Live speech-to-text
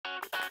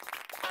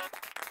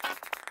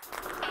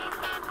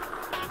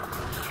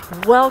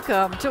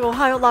Welcome to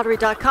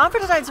OhioLottery.com for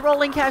tonight's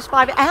Rolling Cash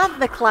 5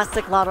 and the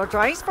Classic Lotto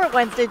drawings for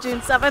Wednesday,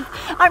 June 7th.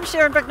 I'm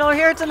Sharon Bicknell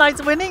here.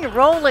 Tonight's winning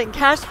Rolling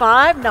Cash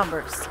 5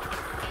 numbers.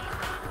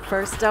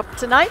 First up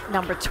tonight,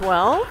 number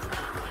 12,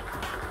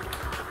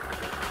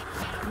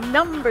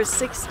 number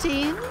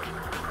 16,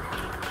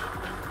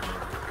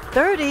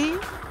 30,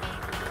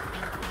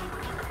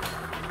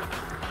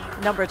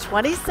 number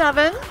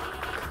 27,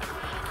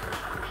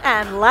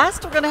 and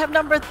last we're going to have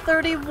number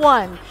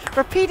 31.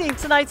 Repeating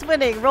tonight's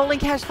winning Rolling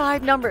Cash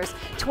 5 numbers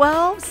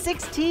 12,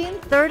 16,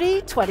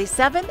 30,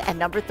 27, and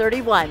number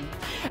 31.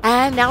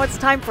 And now it's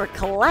time for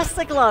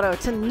Classic Lotto.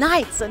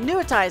 Tonight's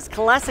annuitized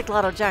Classic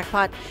Lotto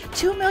jackpot,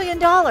 $2 million.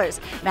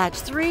 Match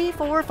 3,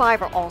 4,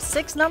 5, or all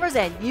 6 numbers,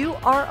 and you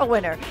are a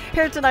winner.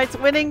 Here are tonight's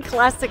winning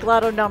Classic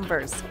Lotto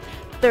numbers: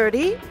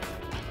 30,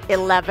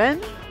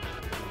 11,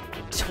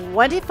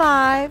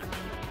 25,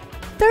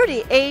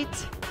 38,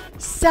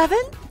 7,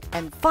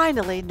 and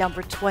finally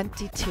number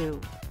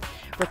 22.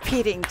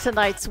 Repeating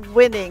tonight's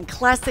winning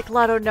Classic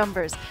Lotto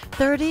numbers: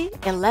 30,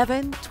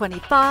 11,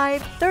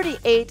 25,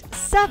 38,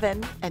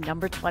 7, and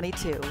number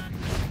 22.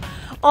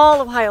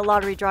 All Ohio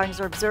Lottery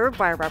drawings are observed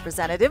by a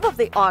representative of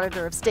the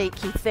Auditor of State,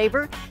 Keith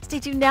Faber. Stay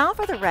tuned now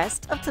for the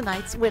rest of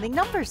tonight's winning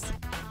numbers.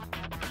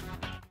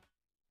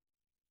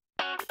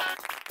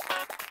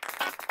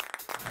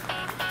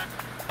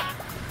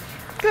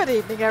 Good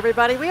evening,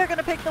 everybody. We are going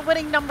to pick the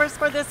winning numbers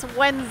for this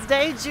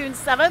Wednesday, June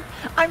 7th.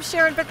 I'm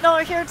Sharon Bicknell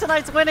here.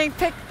 Tonight's winning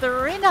pick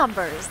 3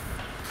 numbers.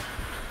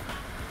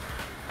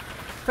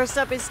 First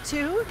up is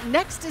 2,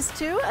 next is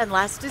 2, and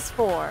last is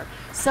 4.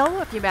 So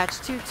if you match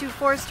 2, 2,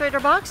 4 straight or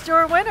boxed,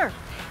 you're a winner.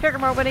 Here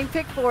come our winning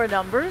pick 4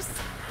 numbers: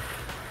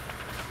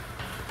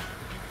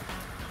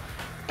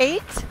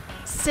 8,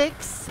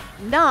 6,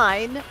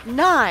 9,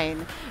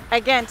 9.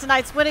 Again,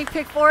 tonight's winning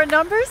pick 4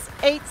 numbers: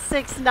 8,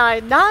 6,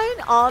 9, 9.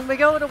 On we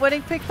go to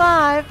winning pick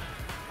 5.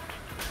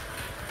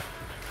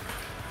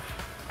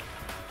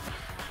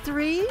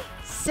 3,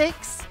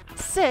 6,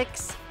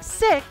 6,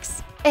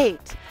 6,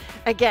 8.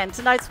 Again,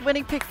 tonight's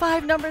winning pick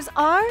 5 numbers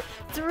are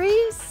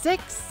 3,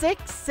 6,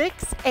 6,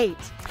 6, 8.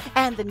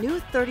 And the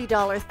new $30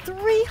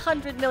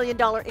 $300 million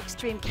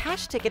Extreme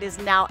Cash ticket is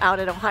now out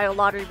at Ohio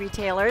Lottery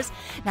retailers.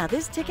 Now,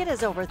 this ticket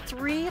has over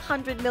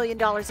 $300 million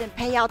in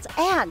payouts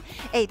and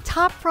a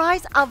top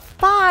prize of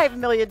 $5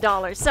 million.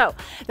 So,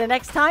 the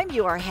next time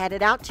you are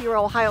headed out to your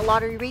Ohio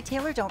Lottery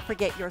retailer, don't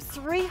forget your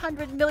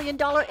 $300 million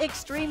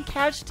Extreme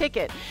Cash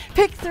ticket.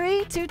 Pick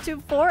 3, 2,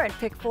 2, 4, and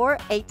pick 4,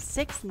 8,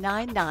 6,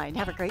 9, 9.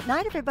 Have a great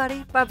night,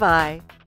 everybody. Bye-bye.